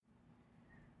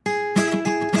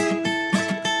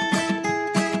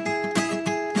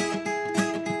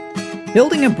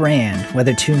Building a brand,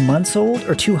 whether 2 months old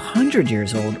or 200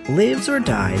 years old, lives or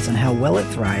dies on how well it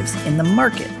thrives in the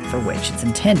market for which it's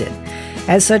intended.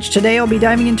 As such, today I'll be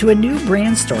diving into a new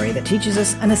brand story that teaches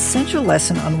us an essential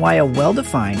lesson on why a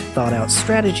well-defined, thought-out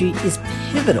strategy is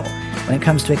pivotal when it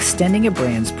comes to extending a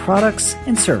brand's products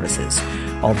and services.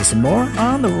 All this and more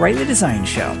on The Rightly Designed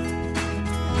Show.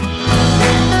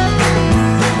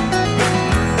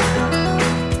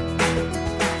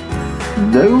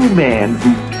 No man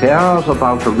who cares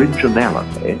about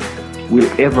originality will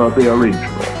ever be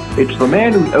original. It's the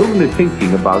man who's only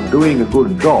thinking about doing a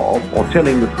good job or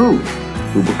telling the truth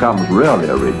who becomes really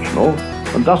original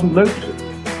and doesn't notice it.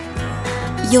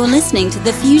 You're listening to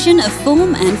the fusion of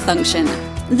form and function.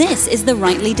 This is The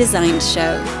Rightly Designed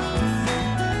Show.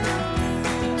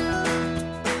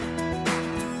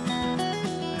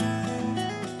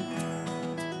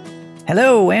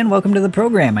 Hello and welcome to the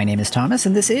program. My name is Thomas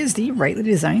and this is The Rightly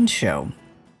Designed Show.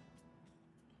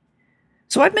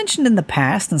 So I've mentioned in the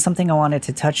past, and something I wanted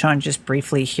to touch on just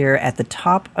briefly here at the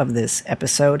top of this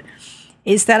episode,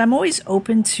 is that I'm always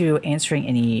open to answering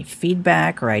any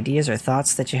feedback or ideas or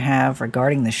thoughts that you have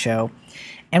regarding the show.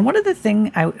 And one of the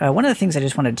things I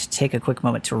just wanted to take a quick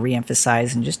moment to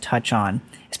reemphasize and just touch on,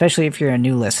 especially if you're a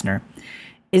new listener,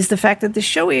 is the fact that the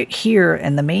show here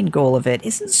and the main goal of it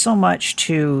isn't so much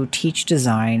to teach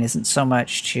design, isn't so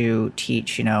much to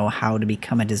teach, how to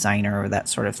become a designer or that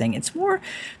sort of thing. It's more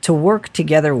to work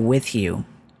together with you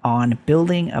on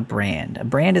building a brand. A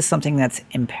brand is something that's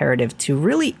imperative to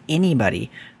really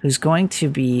anybody who's going to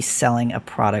be selling a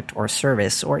product or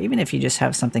service, or even if you just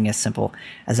have something as simple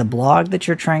as a blog that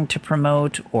you're trying to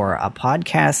promote, or a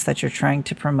podcast that you're trying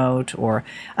to promote, or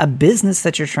a business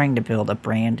that you're trying to build. A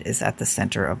brand is at the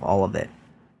center of all of it.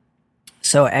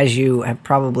 So as you have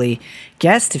probably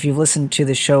guessed, if you've listened to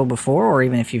the show before, or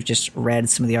even if you've just read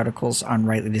some of the articles on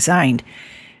Rightly Designed,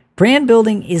 brand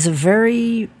building is a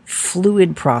very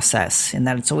fluid process in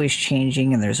that it's always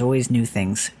changing and there's always new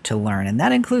things to learn. And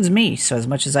that includes me. So as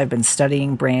much as I've been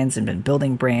studying brands and been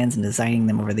building brands and designing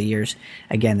them over the years,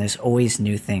 again, there's always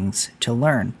new things to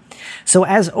learn. So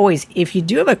as always, if you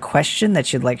do have a question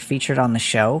that you'd like featured on the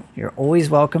show, you're always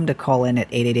welcome to call in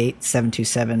at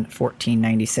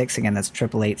 888-727-1496. Again, that's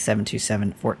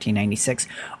 888-727-1496.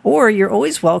 Or you're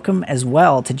always welcome as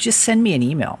well to just send me an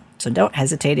email. So don't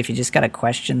hesitate if you just got a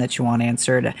question that you want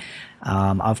answered.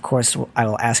 Of course, I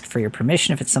will ask for your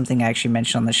permission if it's something I actually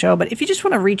mentioned on the show. But if you just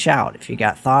want to reach out, if you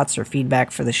got thoughts or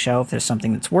feedback for the show, if there's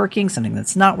something that's working, something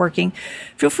that's not working,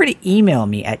 feel free to email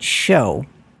me at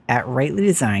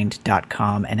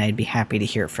show@rightlydesigned.com, and I'd be happy to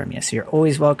hear from you. So you're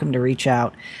always welcome to reach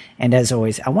out. And as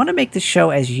always, I want to make the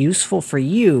show as useful for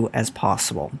you as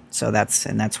possible. So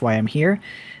that's why I'm here.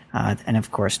 And of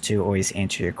course, to always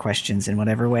answer your questions in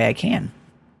whatever way I can.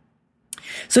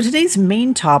 So today's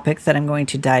main topic that I'm going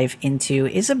to dive into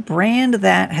is a brand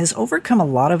that has overcome a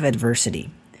lot of adversity,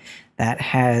 that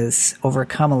has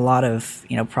overcome a lot of,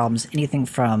 problems, anything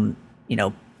from,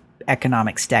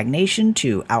 economic stagnation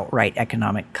to outright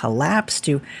economic collapse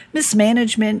to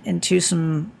mismanagement and to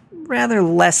some rather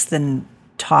less than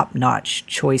top-notch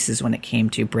choices when it came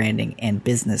to branding and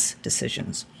business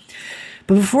decisions.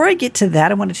 But before I get to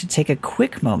that, I wanted to take a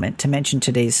quick moment to mention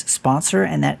today's sponsor,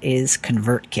 and that is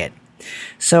ConvertKit.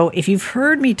 So if you've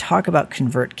heard me talk about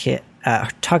ConvertKit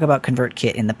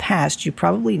in the past, you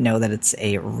probably know that it's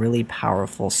a really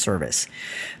powerful service.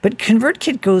 But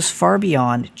ConvertKit goes far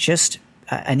beyond just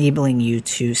enabling you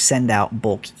to send out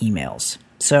bulk emails.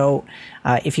 So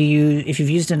if you've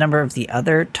used a number of the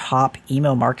other top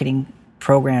email marketing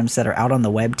programs that are out on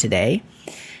the web today,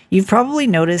 you've probably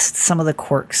noticed some of the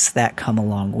quirks that come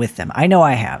along with them. I know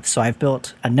I have. So I've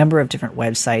built a number of different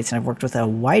websites and I've worked with a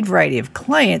wide variety of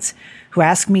clients who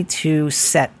ask me to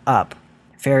set up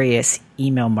various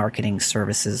email marketing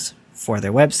services for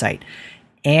their website.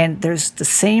 And there's the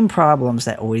same problems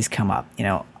that always come up.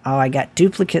 I got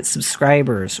duplicate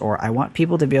subscribers, or I want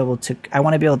to be able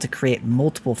to create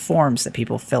multiple forms that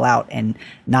people fill out and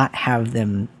not have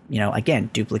them,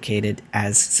 again, duplicated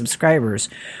as subscribers.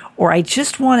 Or I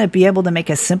just want to be able to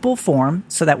make a simple form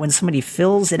so that when somebody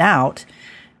fills it out,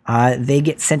 they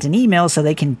get sent an email so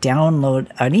they can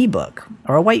download an ebook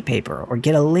or a white paper or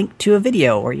get a link to a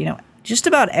video, or, just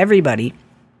about everybody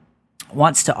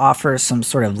wants to offer some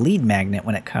sort of lead magnet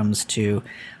when it comes to,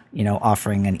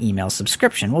 offering an email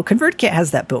subscription. Well, ConvertKit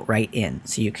has that built right in.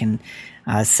 So you can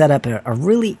set up a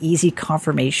really easy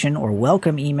confirmation or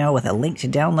welcome email with a link to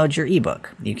download your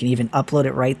ebook. You can even upload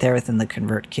it right there within the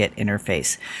ConvertKit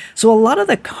interface. So a lot of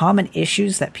the common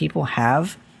issues that people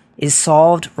have is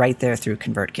solved right there through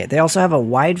ConvertKit. They also have a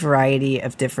wide variety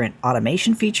of different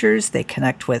automation features. They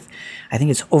connect with, I think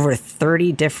it's over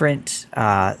 30 different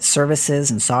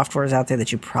services and softwares out there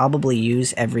that you probably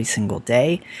use every single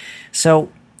day. So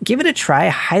give it a try. I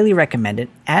highly recommend it.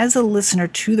 As a listener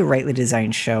to the Rightly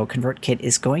Designed show, ConvertKit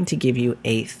is going to give you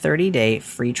a 30-day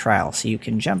free trial. So you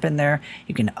can jump in there,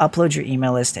 you can upload your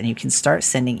email list, and you can start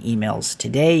sending emails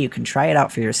today. You can try it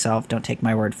out for yourself. Don't take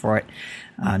my word for it.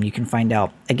 You can find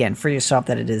out, again, for yourself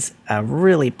that it is a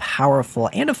really powerful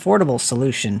and affordable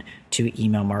solution to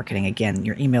email marketing. Again,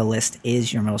 your email list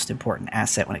is your most important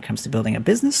asset when it comes to building a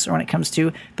business or when it comes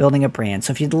to building a brand.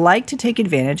 So if you'd like to take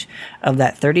advantage of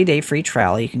that 30-day free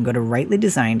trial, you can go to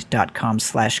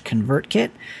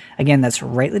rightlydesigned.com/ConvertKit. Again, that's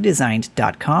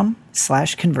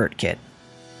rightlydesigned.com/ConvertKit.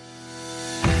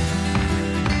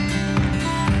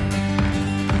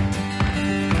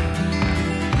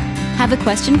 Have a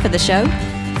question for the show?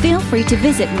 Feel free to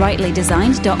visit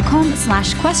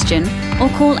rightlydesigned.com/question or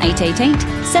call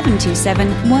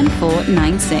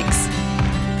 888-727-1496.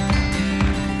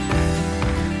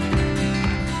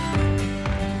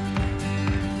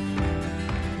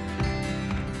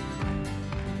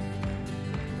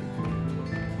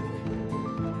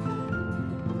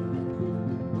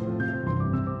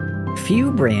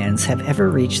 Few brands have ever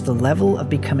reached the level of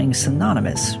becoming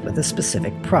synonymous with a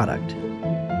specific product.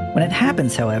 When it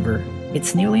happens, however,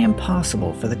 it's nearly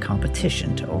impossible for the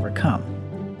competition to overcome.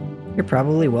 You're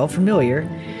probably well familiar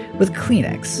with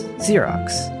Kleenex,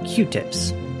 Xerox,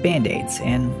 Q-tips, Band-Aids,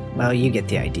 and, well, you get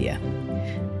the idea.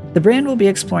 The brand we'll be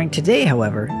exploring today,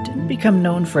 however, didn't become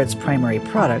known for its primary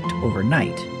product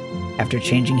overnight. After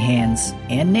changing hands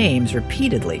and names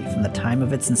repeatedly from the time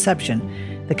of its inception,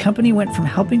 the company went from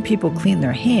helping people clean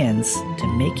their hands to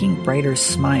making brighter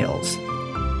smiles.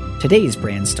 Today's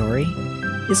brand story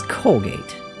is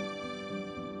Colgate.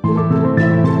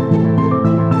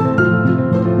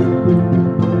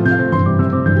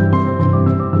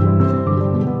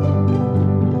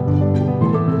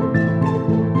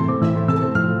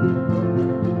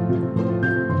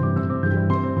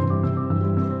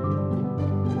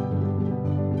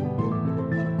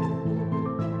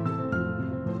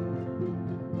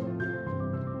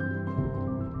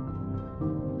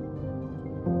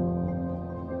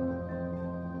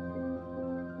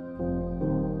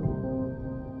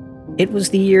 It was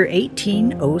the year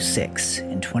 1806,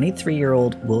 and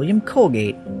 23-year-old William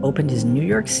Colgate opened his New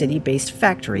York City-based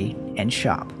factory and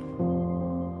shop.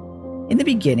 In the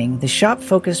beginning, the shop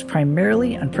focused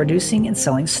primarily on producing and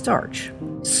selling starch,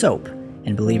 soap,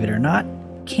 and believe it or not,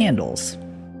 candles.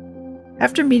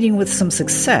 After meeting with some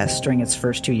success during its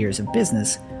first 2 years of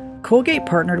business, Colgate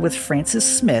partnered with Francis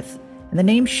Smith, and the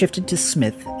name shifted to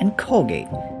Smith & Colgate,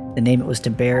 the name it was to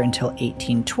bear until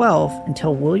 1812,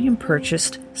 until William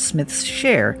purchased Smith's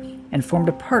share and formed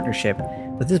a partnership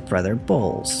with his brother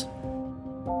Bowles.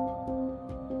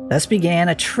 Thus began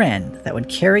a trend that would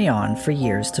carry on for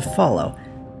years to follow: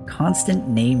 constant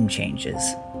name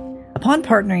changes. Upon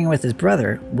partnering with his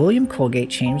brother, William Colgate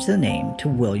changed the name to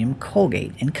William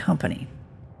Colgate and Company.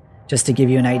 Just to give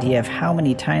you an idea of how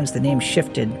many times the name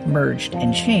shifted, merged,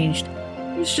 and changed,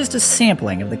 here's just a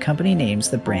sampling of the company names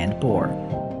the brand bore: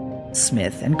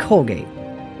 Smith & Colgate,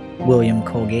 William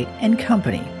Colgate and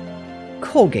Company,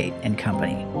 Colgate and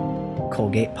Company,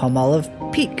 Colgate-Palmolive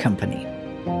Peet Company,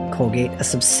 Colgate, a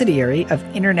subsidiary of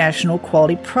International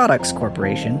Quality Products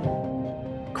Corporation,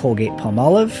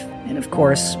 Colgate-Palmolive, and of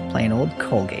course, plain old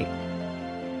Colgate.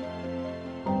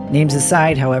 Names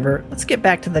aside, however, let's get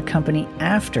back to the company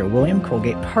after William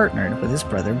Colgate partnered with his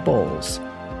brother Bowles.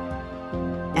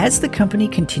 As the company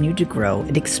continued to grow,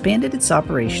 it expanded its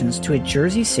operations to a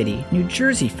Jersey City, New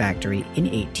Jersey factory in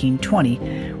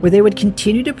 1820, where they would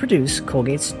continue to produce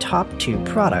Colgate's top two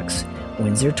products,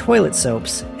 Windsor toilet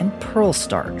soaps and Pearl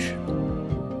starch.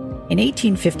 In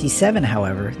 1857,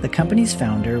 however, the company's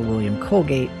founder, William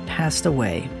Colgate, passed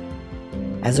away.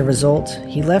 As a result,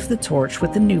 he left the torch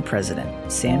with the new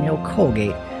president, Samuel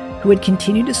Colgate, who would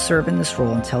continue to serve in this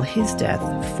role until his death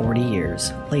 40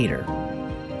 years later.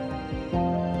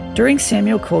 During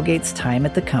Samuel Colgate's time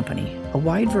at the company, a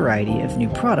wide variety of new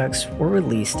products were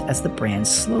released as the brand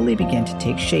slowly began to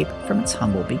take shape from its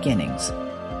humble beginnings.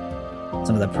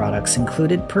 Some of the products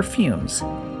included perfumes,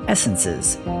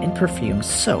 essences, and perfumed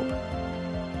soap.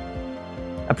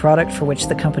 A product for which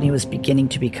the company was beginning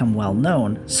to become well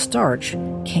known, starch,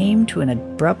 came to an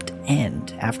abrupt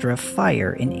end after a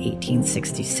fire in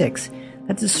 1866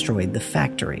 that destroyed the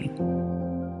factory.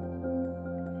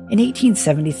 In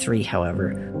 1873,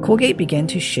 however, Colgate began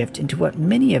to shift into what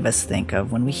many of us think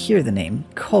of when we hear the name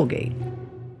Colgate.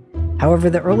 However,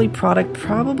 the early product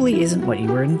probably isn't what you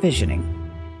were envisioning.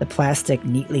 the plastic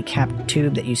neatly capped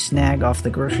tube that you snag off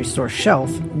the grocery store shelf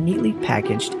neatly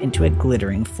packaged into a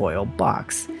glittering foil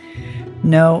box.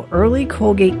 No, early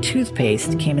Colgate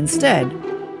toothpaste came instead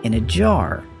in a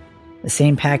jar, the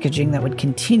same packaging that would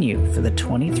continue for the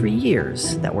 23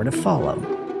 years that were to follow.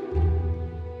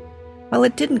 While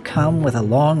it didn't come with a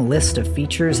long list of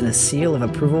features and a seal of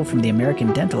approval from the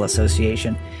American Dental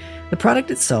Association, the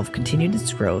product itself continued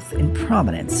its growth in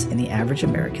prominence in the average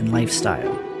American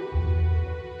lifestyle.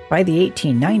 By the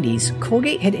 1890s,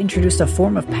 Colgate had introduced a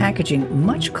form of packaging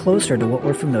much closer to what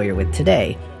we're familiar with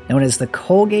today, known as the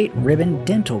Colgate Ribbon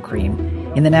Dental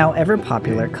Cream in the now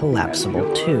ever-popular collapsible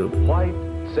tube. White,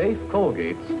 safe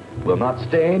Colgates will not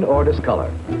stain or discolor.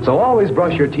 So always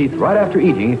brush your teeth right after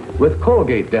eating with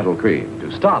Colgate Dental Cream to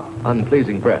stop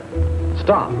unpleasing breath.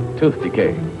 Stop tooth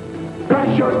decay.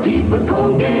 Brush your teeth with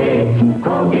Colgate.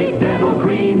 Colgate Dental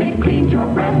Cream. It cleans your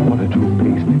breath. What a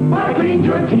toothpaste. Why cleans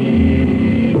your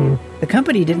teeth? The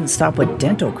company didn't stop with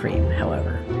dental cream,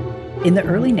 however. In the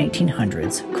early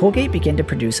 1900s, Colgate began to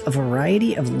produce a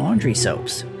variety of laundry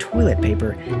soaps, toilet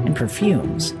paper, and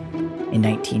perfumes. In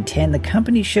 1910, the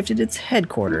company shifted its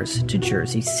headquarters to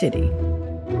Jersey City.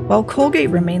 While Colgate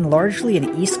remained largely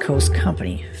an East Coast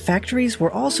company, factories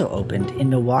were also opened in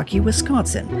Milwaukee,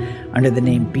 Wisconsin, under the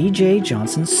name B.J.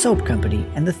 Johnson Soap Company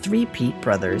and the Three Pete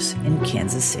Brothers in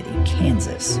Kansas City,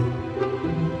 Kansas.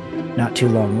 Not too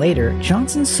long later,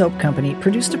 Johnson Soap Company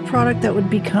produced a product that would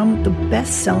become the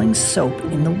best-selling soap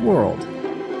in the world,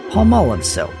 Palmolive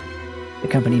soap. The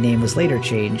company name was later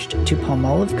changed to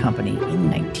Palmolive Company in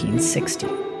 1960.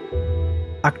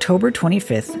 October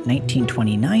 25,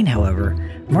 1929, however,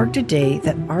 marked a day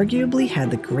that arguably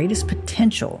had the greatest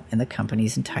potential in the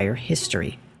company's entire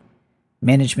history.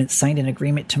 Management signed an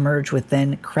agreement to merge with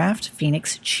then Kraft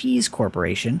Phoenix Cheese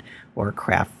Corporation, or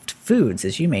Kraft Foods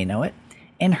as you may know it,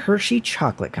 and Hershey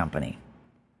Chocolate Company.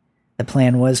 The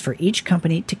plan was for each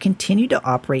company to continue to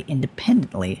operate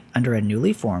independently under a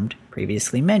newly formed,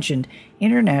 previously mentioned,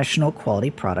 International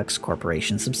Quality Products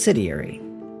Corporation subsidiary.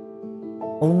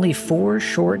 Only 4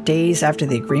 short days after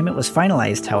the agreement was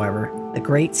finalized, however, the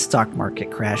great stock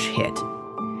market crash hit.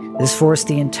 This forced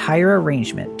the entire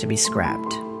arrangement to be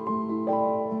scrapped.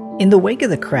 In the wake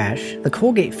of the crash, the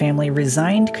Colgate family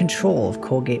resigned control of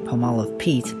Colgate-Palmolive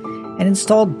Pete and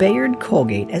installed Bayard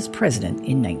Colgate as president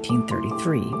in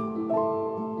 1933.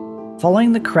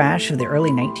 Following the crash of the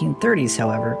early 1930s,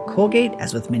 however, Colgate,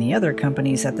 as with many other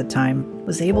companies at the time,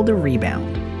 was able to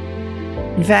rebound.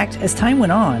 In fact, as time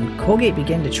went on, Colgate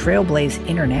began to trailblaze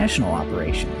international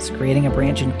operations, creating a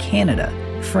branch in Canada,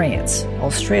 France,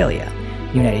 Australia,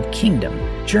 United Kingdom,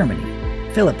 Germany,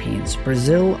 Philippines,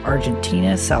 Brazil,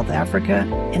 Argentina, South Africa,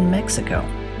 and Mexico.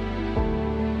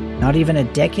 Not even a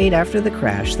decade after the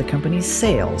crash, the company's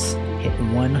sales hit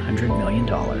 $100 million.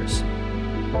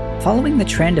 Following the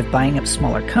trend of buying up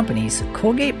smaller companies,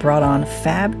 Colgate brought on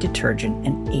Fab Detergent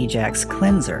and Ajax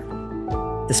Cleanser.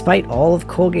 Despite all of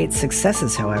Colgate's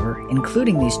successes, however,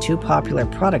 including these 2 popular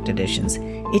product additions,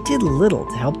 it did little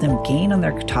to help them gain on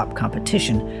their top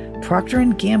competition, Procter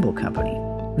 & Gamble Company,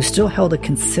 who still held a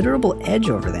considerable edge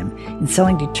over them in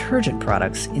selling detergent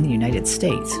products in the United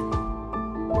States.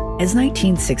 As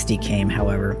 1960 came,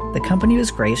 however, the company was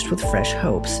graced with fresh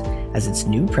hopes, as its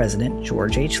new president,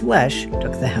 George H. Lesh,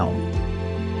 took the helm.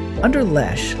 Under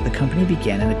Lesh, the company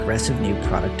began an aggressive new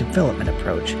product development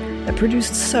approach that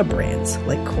produced sub-brands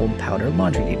like Cold Powder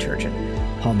laundry detergent,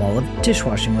 Palmolive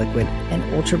dishwashing liquid, and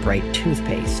Ultra Bright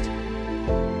toothpaste.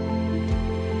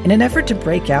 In an effort to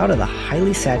break out of the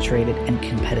highly saturated and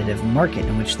competitive market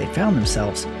in which they found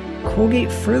themselves,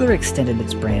 Colgate further extended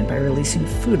its brand by releasing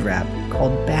food wrap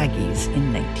called Baggies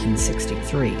in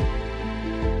 1963.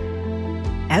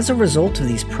 As a result of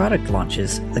these product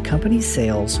launches, the company's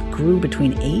sales grew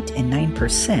between 8 and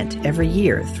 9% every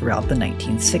year throughout the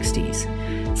 1960s.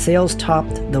 Sales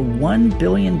topped the $1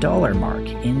 billion mark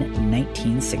in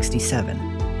 1967.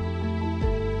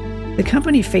 The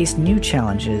company faced new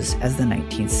challenges as the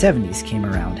 1970s came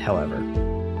around, however.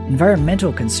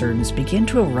 Environmental concerns began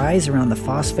to arise around the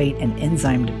phosphate and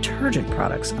enzyme detergent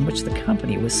products on which the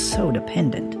company was so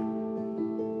dependent.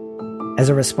 As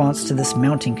a response to this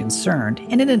mounting concern,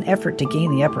 and in an effort to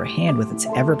gain the upper hand with its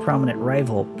ever-prominent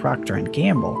rival Procter &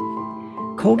 Gamble,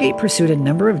 Colgate pursued a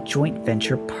number of joint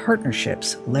venture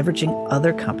partnerships leveraging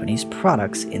other companies'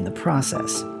 products in the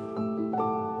process.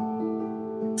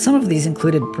 Some of these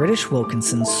included British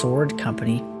Wilkinson's Sword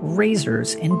Company,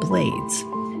 razors and blades,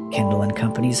 Kendall &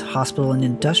 Company's hospital and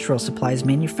industrial supplies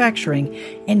manufacturing,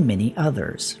 and many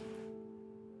others.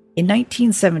 In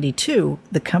 1972,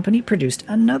 the company produced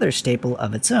another staple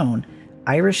of its own,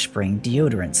 Irish Spring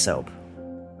deodorant soap.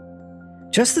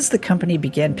 Just as the company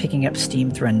began picking up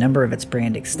steam through a number of its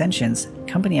brand extensions,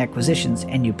 company acquisitions,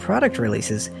 and new product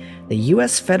releases, the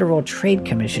U.S. Federal Trade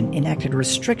Commission enacted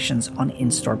restrictions on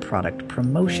in-store product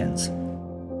promotions.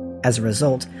 As a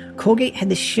result, Colgate had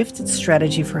to shift its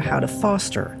strategy for how to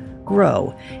foster,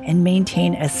 grow, and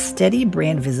maintain a steady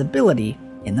brand visibility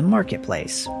in the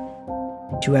marketplace.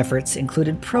 Two efforts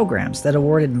included programs that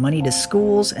awarded money to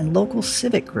schools and local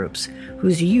civic groups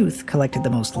whose youth collected the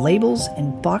most labels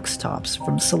and box tops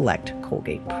from select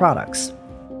Colgate products.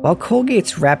 While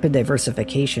Colgate's rapid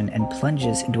diversification and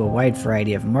plunges into a wide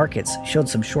variety of markets showed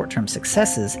some short-term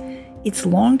successes, its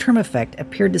long-term effect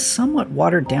appeared to somewhat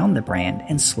water down the brand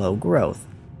and slow growth.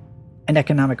 An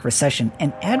economic recession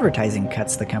and advertising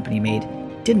cuts the company made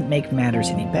didn't make matters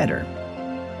any better.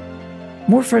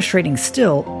 More frustrating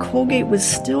still, Colgate was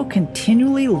still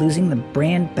continually losing the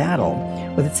brand battle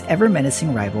with its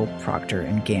ever-menacing rival Procter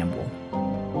 & Gamble.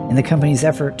 In the company's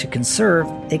effort to conserve,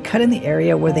 they cut in the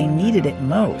area where they needed it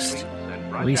most,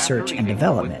 research and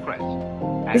development.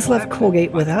 This left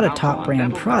Colgate without a top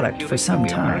brand product for some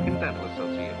time.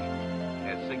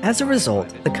 As a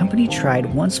result, the company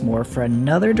tried once more for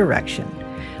another direction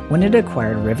when it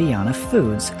acquired Riviana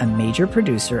Foods, a major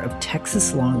producer of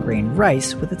Texas long-grain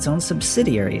rice with its own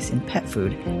subsidiaries in pet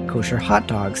food, kosher hot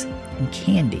dogs, and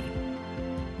candy.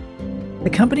 The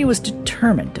company was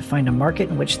determined to find a market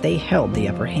in which they held the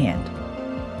upper hand.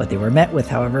 What they were met with,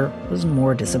 however, was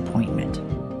more disappointment.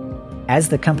 As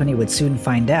the company would soon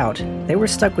find out, they were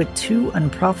stuck with two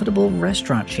unprofitable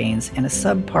restaurant chains and a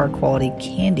subpar quality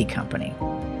candy company.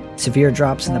 Severe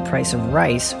drops in the price of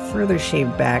rice further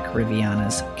shaved back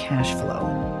Riviana's cash flow.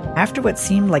 After what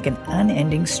seemed like an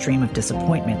unending stream of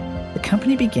disappointment, the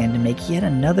company began to make yet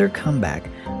another comeback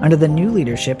under the new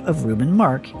leadership of Reuben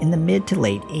Mark in the mid to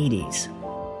late 80s.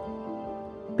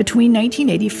 Between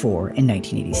 1984 and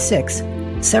 1986,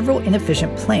 several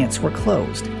inefficient plants were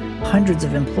closed, hundreds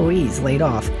of employees laid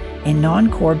off, and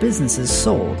non-core businesses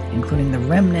sold, including the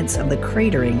remnants of the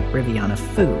cratering Riviana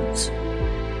Foods.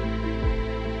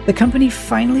 The company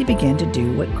finally began to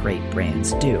do what great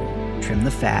brands do: trim the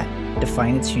fat,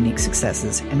 define its unique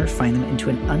successes, and refine them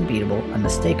into an unbeatable,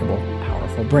 unmistakable,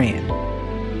 powerful brand.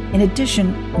 In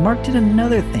addition, Mark did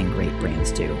another thing great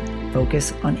brands do: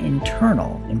 focus on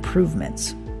internal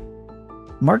improvements.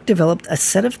 Mark developed a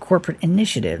set of corporate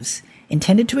initiatives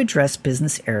intended to address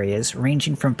business areas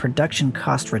ranging from production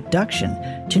cost reduction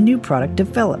to new product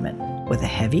development, with a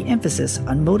heavy emphasis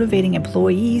on motivating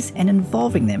employees and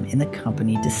involving them in the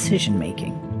company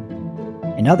decision-making.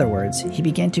 In other words, he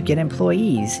began to get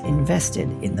employees invested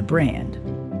in the brand.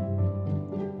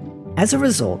 As a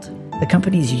result, the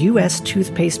company's U.S.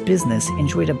 toothpaste business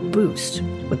enjoyed a boost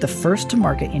with the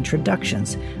first-to-market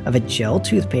introductions of a gel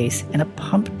toothpaste and a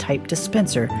pump-type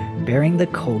dispenser bearing the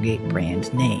Colgate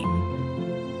brand name.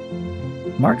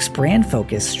 Mark's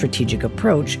brand-focused strategic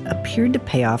approach appeared to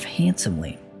pay off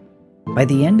handsomely. By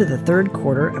the end of the third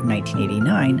quarter of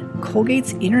 1989,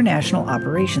 Colgate's international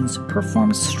operations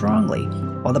performed strongly,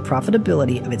 while the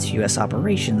profitability of its U.S.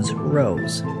 operations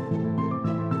rose.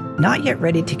 Not yet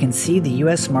ready to concede the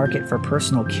U.S. market for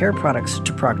personal care products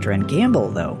to Procter & Gamble,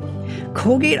 though,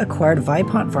 Colgate acquired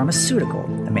Vipont Pharmaceutical,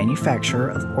 a manufacturer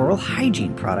of oral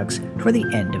hygiene products, toward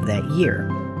the end of that year.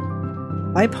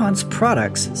 Vipont's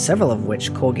products, several of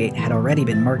which Colgate had already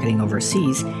been marketing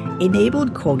overseas,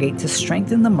 enabled Colgate to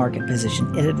strengthen the market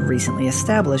position it had recently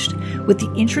established with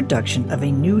the introduction of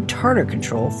a new tartar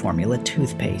control formula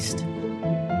toothpaste.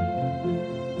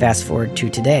 Fast forward to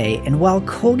today, and while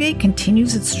Colgate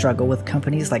continues its struggle with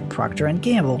companies like Procter &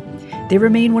 Gamble, they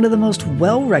remain one of the most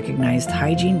well-recognized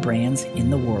hygiene brands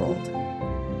in the world.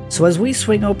 So as we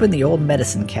swing open the old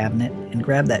medicine cabinet and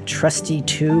grab that trusty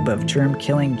tube of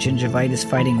germ-killing,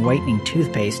 gingivitis-fighting whitening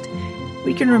toothpaste,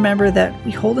 we can remember that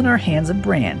we hold in our hands a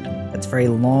brand that's very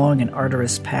long and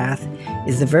arduous path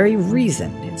is the very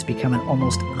reason it's become an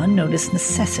almost unnoticed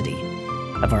necessity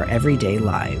of our everyday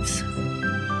lives.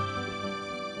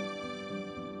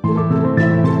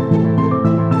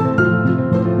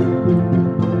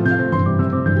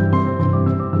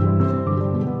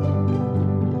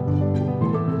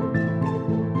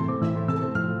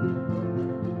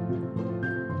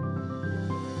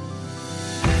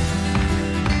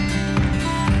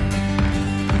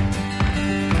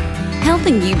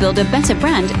 Helping you build a better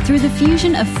brand through the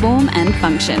fusion of form and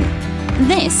function.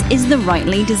 This is the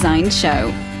Rightly Designed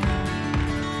Show.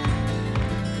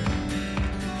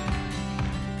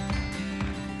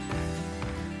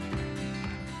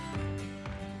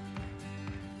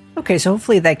 Okay, so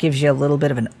hopefully that gives you a little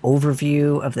bit of an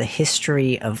overview of the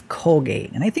history of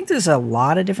Colgate. And I think there's a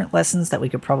lot of different lessons that we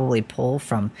could probably pull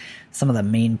from some of the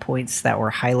main points that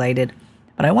were highlighted.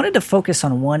 but I wanted to focus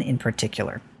on one in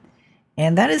particular.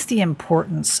 And that is the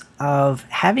importance of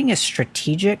having a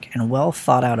strategic and well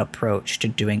thought out approach to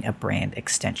doing a brand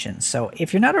extension. So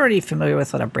if you're not already familiar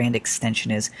with what a brand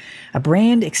extension is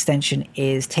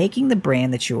taking the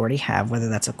brand that you already have, whether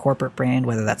that's a corporate brand,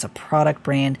 whether that's a product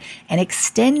brand, and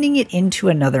extending it into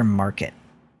another market.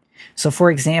 So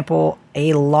for example,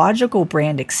 a logical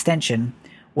brand extension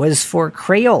was for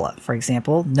Crayola, for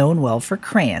example, known well for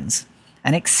crayons.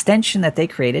 An extension that they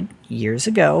created years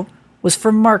ago was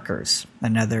for markers.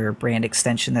 Another brand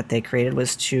extension that they created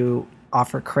was to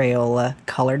offer Crayola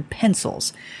colored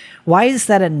pencils. Why is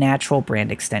that a natural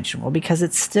brand extension? Well, because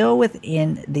it's still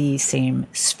within the same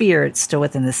sphere. It's still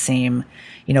within the same,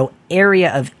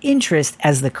 area of interest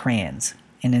as the crayons.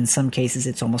 And in some cases,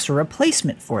 it's almost a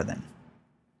replacement for them.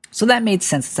 So that made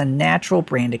sense. It's a natural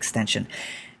brand extension.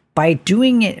 By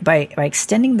doing it, by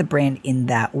extending the brand in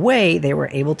that way, they were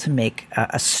able to make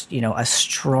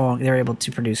they were able to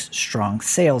produce strong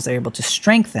sales. They were able to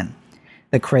strengthen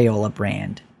the Crayola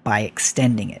brand by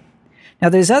extending it. Now,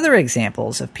 there's other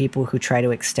examples of people who try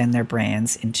to extend their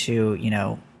brands into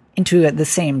the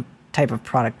same type of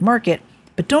product market,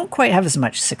 but don't quite have as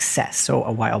much success. So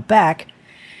a while back,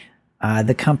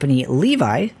 the company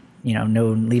Levi,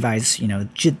 known Levi's,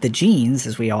 the jeans,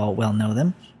 as we all well know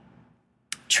them,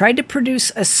 tried to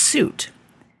produce a suit.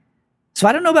 So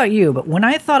I don't know about you, but when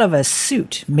I thought of a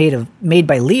suit made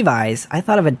by Levi's, I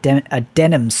thought of a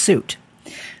denim suit.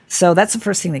 So that's the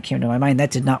first thing that came to my mind.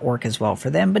 That did not work as well for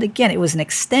them. But again, it was an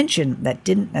extension that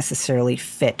didn't necessarily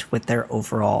fit with their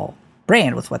overall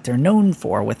brand, with what they're known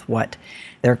for, with what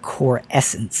their core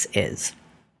essence is.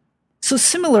 So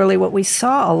similarly, what we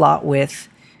saw a lot with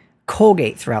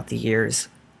Colgate throughout the years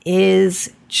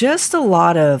is just a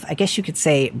lot of, I guess you could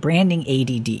say, branding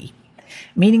ADD,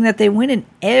 meaning that they went in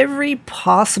every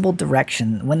possible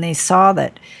direction. When they saw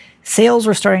that sales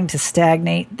were starting to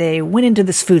stagnate, they went into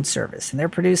this food service, and they're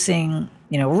producing,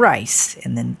 rice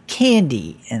and then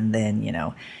candy, and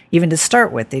then, even to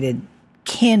start with, they did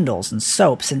candles and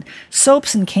soaps. And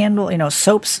soaps and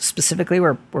soaps specifically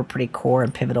were pretty core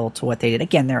and pivotal to what they did.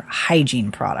 Again, they're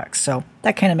hygiene products, so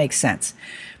that kind of makes sense.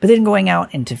 But then going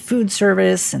out into food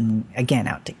service, and again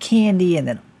out to candy, and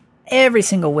then every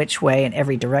single which way in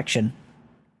every direction.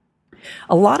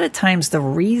 A lot of times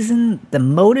the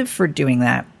motive for doing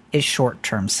that is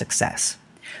short-term success.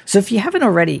 So if you haven't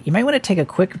already, you might want to take a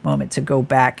quick moment to go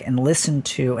back and listen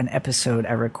to an episode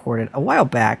I recorded a while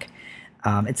back.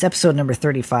 It's episode number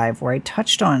 35, where I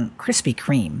touched on Krispy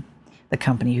Kreme, the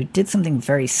company who did something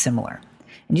very similar.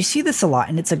 And you see this a lot,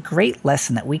 and it's a great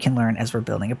lesson that we can learn as we're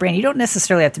building a brand. You don't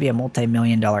necessarily have to be a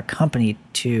multi-million-dollar company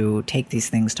to take these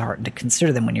things to heart and to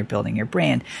consider them when you're building your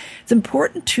brand. It's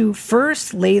important to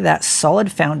first lay that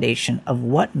solid foundation of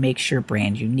what makes your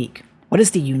brand unique. What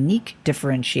is the unique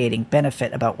differentiating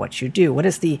benefit about what you do? What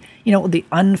is the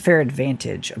unfair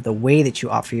advantage of the way that you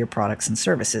offer your products and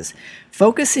services?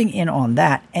 Focusing in on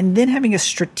that, and then having a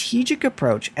strategic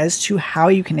approach as to how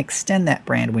you can extend that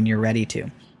brand when you're ready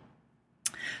to.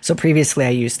 So previously I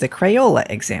used the Crayola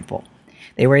example.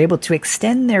 They were able to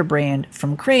extend their brand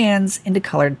from crayons into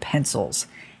colored pencils,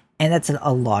 and that's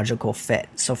a logical fit.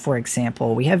 So for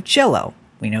example, we have Jell-O.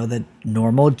 We know the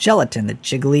normal gelatin, the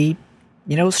jiggly,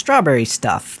 strawberry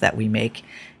stuff that we make,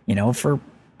 for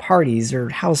parties or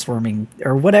housewarming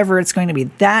or whatever it's going to be.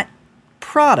 That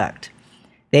product,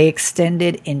 they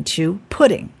extended into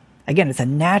pudding. Again, it's a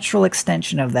natural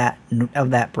extension of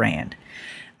that brand.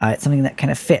 It's something that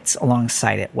kind of fits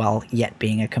alongside it while yet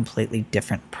being a completely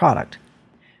different product.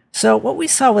 So what we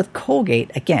saw with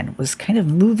Colgate, again, was kind of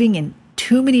moving in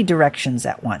too many directions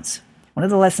at once. One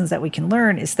of the lessons that we can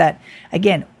learn is that,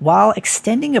 again, while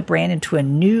extending a brand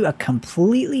into a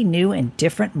completely new and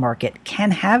different market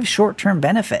can have short-term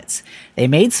benefits. They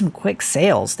made some quick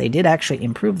sales. They did actually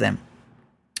improve them.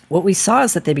 What we saw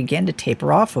is that they began to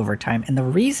taper off over time, and the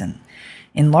reason,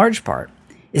 in large part,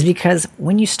 is because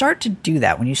when you start to do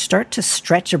that, when you start to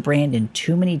stretch a brand in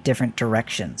too many different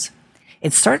directions,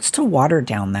 it starts to water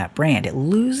down that brand. It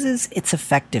loses its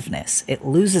effectiveness, it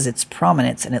loses its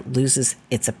prominence, and it loses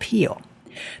its appeal.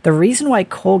 The reason why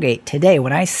Colgate today,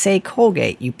 when I say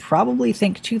Colgate, you probably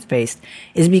think toothpaste,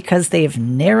 is because they've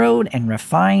narrowed and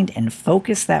refined and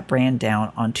focused that brand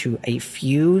down onto a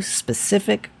few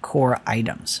specific core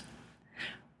items.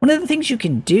 One of the things you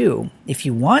can do if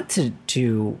you want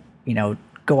to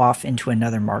go off into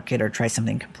another market or try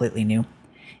something completely new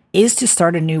is to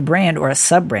start a new brand or a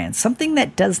sub-brand, something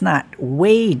that does not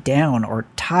weigh down or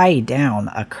tie down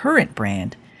a current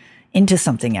brand, into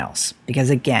something else. Because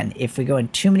again, if we go in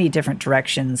too many different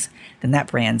directions, then that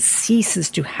brand ceases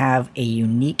to have a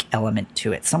unique element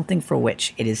to it, something for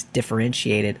which it is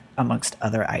differentiated amongst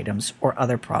other items or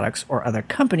other products or other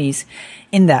companies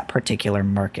in that particular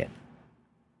market.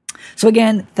 So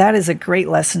again, that is a great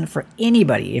lesson for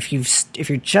anybody. If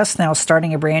you're just now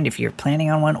starting a brand, if you're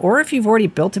planning on one, or if you've already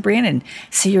built a brand and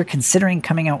say you're considering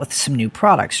coming out with some new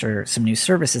products or some new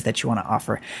services that you want to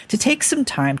offer, to take some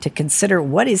time to consider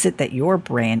what is it that your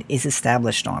brand is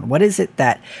established on? What is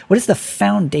the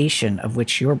foundation of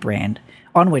which your brand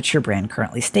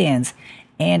currently stands?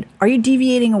 And are you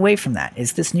deviating away from that?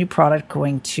 Is this new product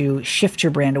going to shift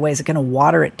your brand away? Is it going to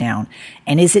water it down?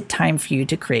 And is it time for you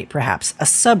to create perhaps a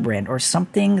sub-brand or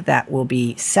something that will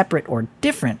be separate or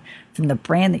different from the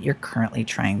brand that you're currently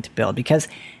trying to build? Because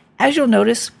as you'll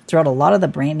notice throughout a lot of the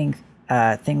branding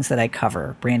things that I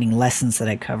cover, branding lessons that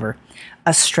I cover,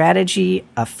 a strategy,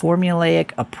 a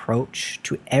formulaic approach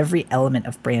to every element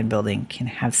of brand building can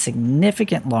have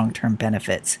significant long-term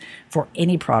benefits for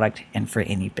any product and for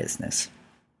any business.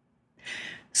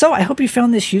 So I hope you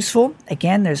found this useful.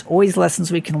 Again, there's always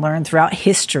lessons we can learn throughout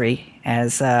history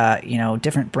as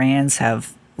different brands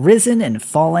have risen and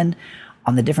fallen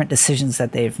on the different decisions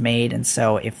that they've made. And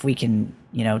so if we can,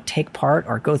 take part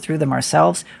or go through them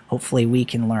ourselves, hopefully we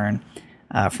can learn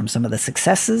from some of the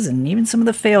successes and even some of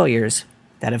the failures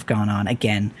that have gone on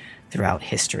again throughout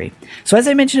history. So as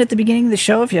I mentioned at the beginning of the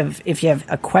show, if you have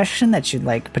a question that you'd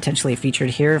like potentially featured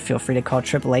here, feel free to call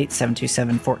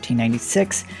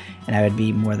 888-727-1496, and I would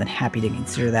be more than happy to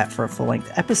consider that for a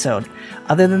full-length episode.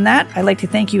 Other than that, I'd like to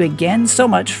thank you again so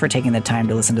much for taking the time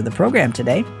to listen to the program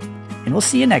today, and we'll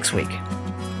see you next week.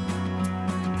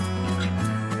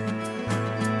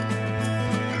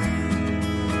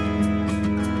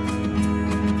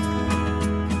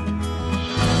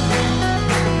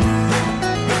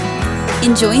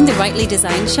 Enjoying the Rightly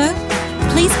Designed show?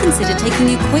 Please consider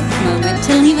taking a quick moment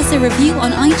to leave us a review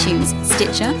on iTunes,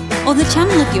 Stitcher, or the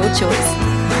channel of your choice.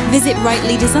 Visit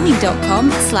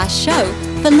rightlydesign.com/show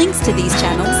for links to these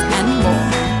channels and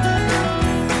more.